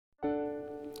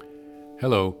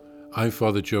Hello, I'm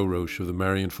Father Joe Roche of the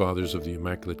Marian Fathers of the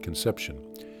Immaculate Conception.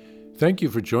 Thank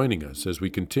you for joining us as we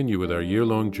continue with our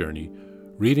year-long journey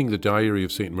reading the diary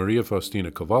of St. Maria Faustina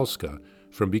Kowalska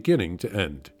from beginning to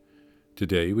end.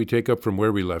 Today we take up from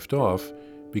where we left off,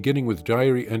 beginning with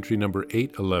diary entry number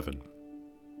 811.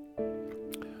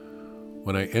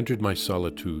 When I entered my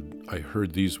solitude, I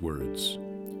heard these words.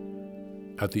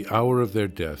 At the hour of their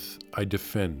death, I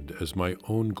defend as my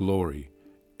own glory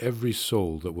every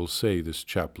soul that will say this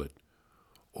chaplet,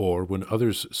 or when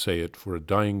others say it for a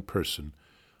dying person,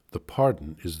 the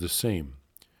pardon is the same.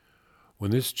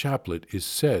 When this chaplet is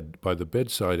said by the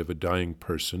bedside of a dying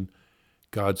person,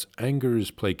 God's anger is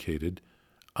placated,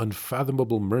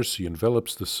 unfathomable mercy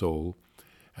envelops the soul,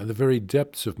 and the very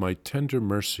depths of my tender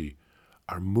mercy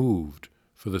are moved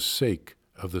for the sake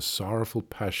of the sorrowful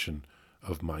passion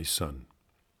of my Son.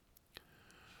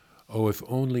 Oh, if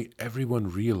only everyone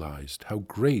realized how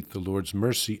great the Lord's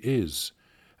mercy is,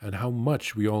 and how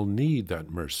much we all need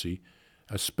that mercy,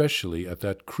 especially at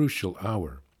that crucial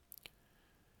hour.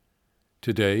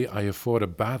 Today I have fought a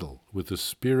battle with the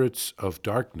spirits of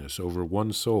darkness over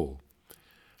one soul.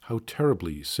 How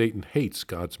terribly Satan hates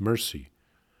God's mercy.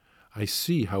 I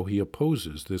see how he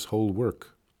opposes this whole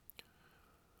work.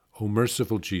 O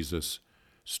merciful Jesus,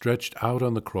 stretched out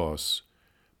on the cross,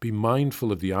 be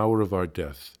mindful of the hour of our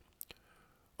death.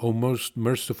 O most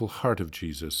merciful heart of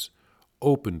Jesus,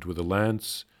 opened with a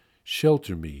lance,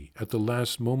 shelter me at the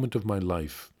last moment of my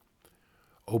life.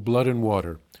 O blood and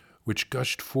water, which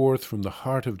gushed forth from the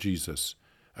heart of Jesus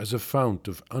as a fount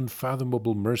of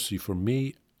unfathomable mercy for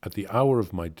me at the hour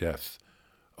of my death,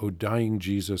 O dying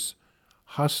Jesus,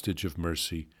 hostage of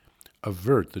mercy,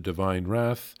 avert the divine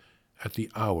wrath at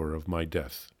the hour of my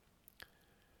death.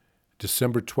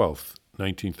 December 12th,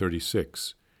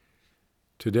 1936.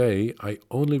 Today I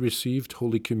only received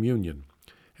Holy Communion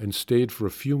and stayed for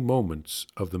a few moments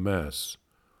of the Mass.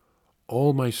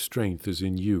 All my strength is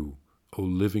in you, O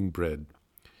living bread.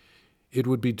 It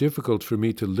would be difficult for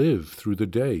me to live through the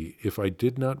day if I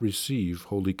did not receive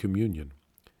Holy Communion.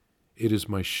 It is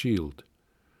my shield.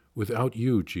 Without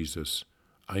you, Jesus,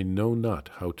 I know not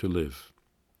how to live.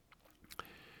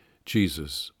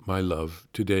 Jesus, my love,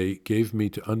 today gave me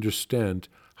to understand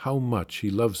how much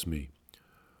he loves me.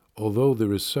 Although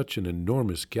there is such an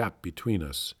enormous gap between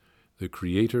us, the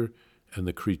Creator and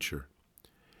the creature.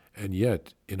 And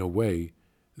yet, in a way,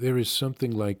 there is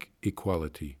something like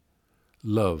equality.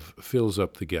 Love fills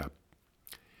up the gap.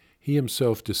 He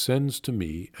himself descends to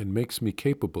me and makes me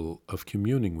capable of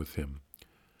communing with him.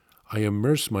 I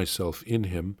immerse myself in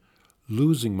him,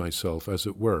 losing myself as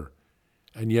it were,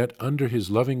 and yet under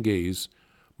his loving gaze,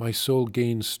 my soul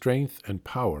gains strength and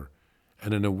power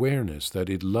and an awareness that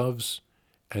it loves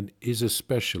and is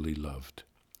especially loved.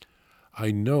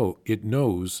 I know it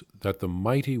knows that the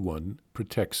Mighty One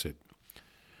protects it.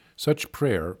 Such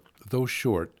prayer, though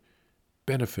short,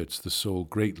 benefits the soul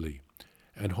greatly,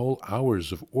 and whole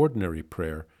hours of ordinary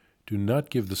prayer do not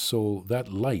give the soul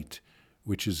that light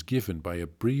which is given by a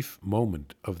brief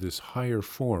moment of this higher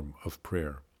form of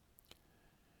prayer.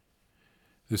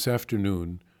 This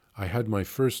afternoon I had my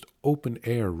first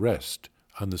open-air rest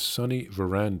on the sunny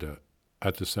veranda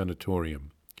at the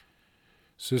sanatorium.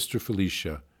 Sister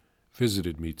Felicia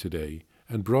visited me today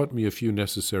and brought me a few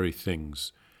necessary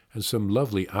things and some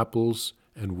lovely apples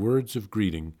and words of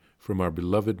greeting from our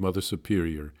beloved Mother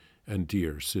Superior and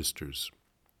dear sisters.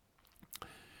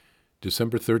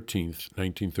 December 13th,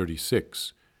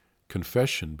 1936,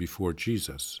 Confession before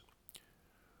Jesus.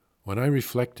 When I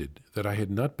reflected that I had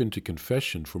not been to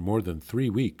confession for more than 3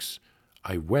 weeks,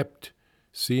 I wept,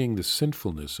 seeing the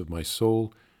sinfulness of my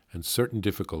soul and certain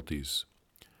difficulties.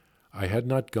 I had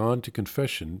not gone to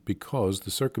confession because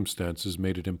the circumstances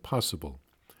made it impossible.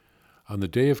 On the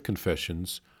day of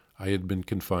confessions, I had been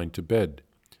confined to bed.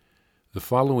 The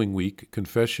following week,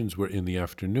 confessions were in the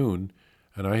afternoon,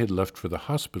 and I had left for the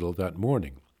hospital that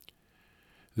morning.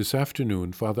 This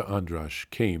afternoon, Father Andrash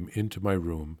came into my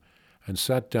room and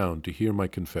sat down to hear my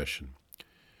confession.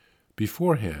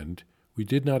 Beforehand, we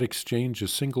did not exchange a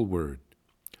single word.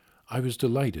 I was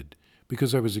delighted,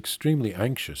 because I was extremely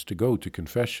anxious to go to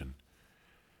confession.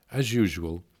 As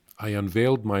usual, I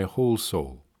unveiled my whole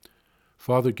soul.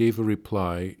 Father gave a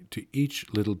reply to each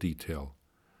little detail.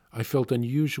 I felt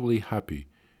unusually happy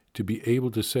to be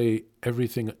able to say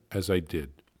everything as I did.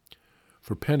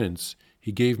 For penance,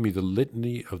 he gave me the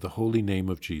litany of the holy name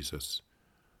of Jesus.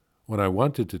 When I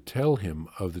wanted to tell him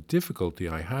of the difficulty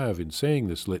I have in saying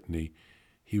this litany,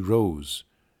 he rose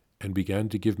and began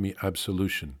to give me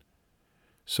absolution.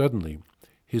 Suddenly,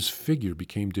 his figure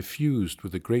became diffused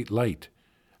with a great light,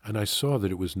 and I saw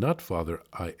that it was not Father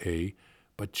I.A.,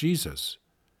 but Jesus.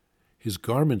 His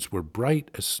garments were bright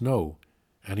as snow,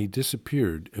 and he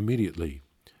disappeared immediately.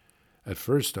 At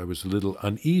first I was a little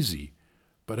uneasy,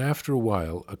 but after a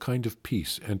while a kind of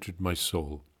peace entered my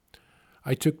soul.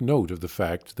 I took note of the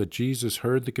fact that Jesus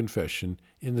heard the confession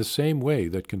in the same way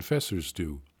that confessors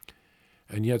do,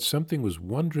 and yet something was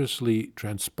wondrously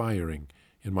transpiring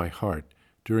in my heart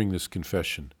during this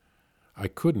confession. I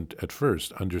couldn't at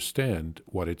first understand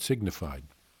what it signified.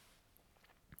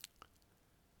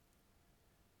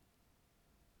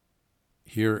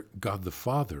 Here, God the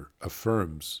Father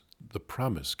affirms the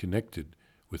promise connected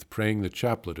with praying the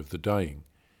chaplet of the dying.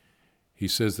 He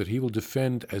says that he will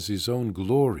defend as his own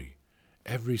glory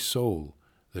every soul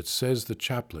that says the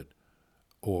chaplet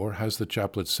or has the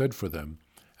chaplet said for them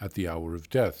at the hour of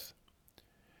death.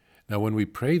 Now, when we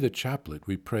pray the chaplet,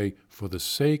 we pray for the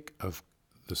sake of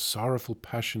the sorrowful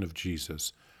passion of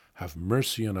Jesus, have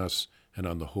mercy on us and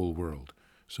on the whole world.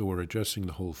 So we're addressing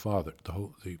the whole Father,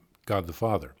 the God the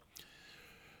Father.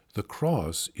 The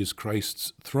cross is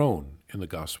Christ's throne in the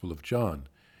Gospel of John.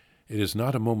 It is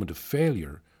not a moment of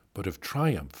failure, but of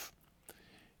triumph.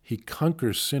 He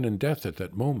conquers sin and death at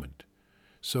that moment.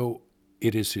 So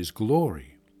it is his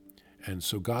glory. And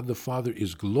so God the Father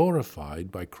is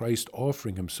glorified by Christ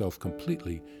offering himself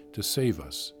completely to save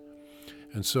us.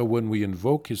 And so when we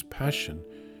invoke his passion,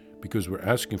 because we're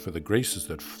asking for the graces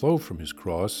that flow from his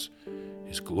cross,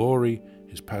 his glory,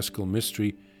 his paschal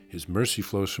mystery, his mercy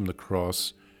flows from the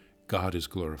cross, God is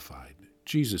glorified.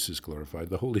 Jesus is glorified.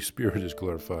 The Holy Spirit is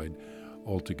glorified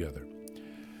altogether.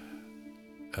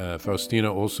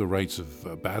 Faustina also writes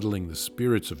of battling the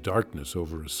spirits of darkness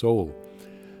over a soul.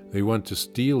 They want to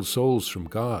steal souls from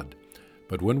God,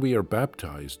 but when we are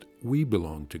baptized, we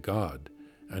belong to God,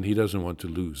 and he doesn't want to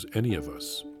lose any of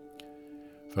us.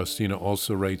 Faustina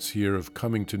also writes here of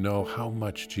coming to know how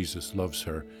much Jesus loves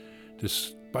her,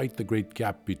 despite the great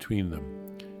gap between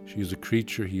them. She is a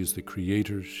creature, he is the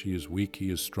creator, she is weak, he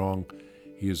is strong,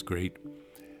 he is great,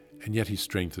 and yet he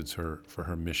strengthens her for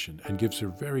her mission and gives her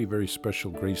very, very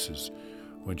special graces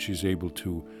when she's able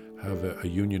to have a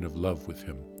union of love with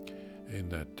him in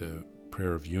that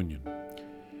prayer of union.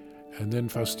 And then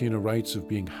Faustina writes of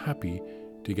being happy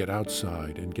to get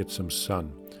outside and get some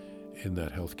sun in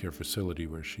that healthcare facility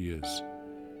where she is.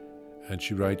 And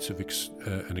she writes of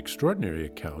an extraordinary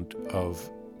account of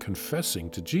confessing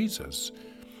to Jesus,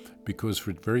 because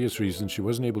for various reasons she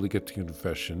wasn't able to get to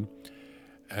confession,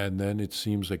 and then it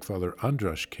seems like Father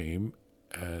Andras came,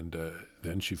 and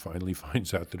then she finally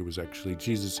finds out that it was actually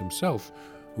Jesus himself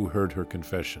who heard her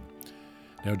confession.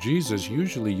 Now, Jesus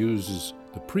usually uses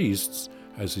the priests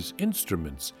as his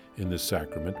instruments in this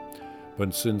sacrament,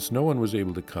 but since no one was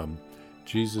able to come,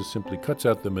 Jesus simply cuts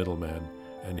out the middleman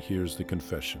and hears the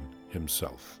confession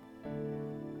himself.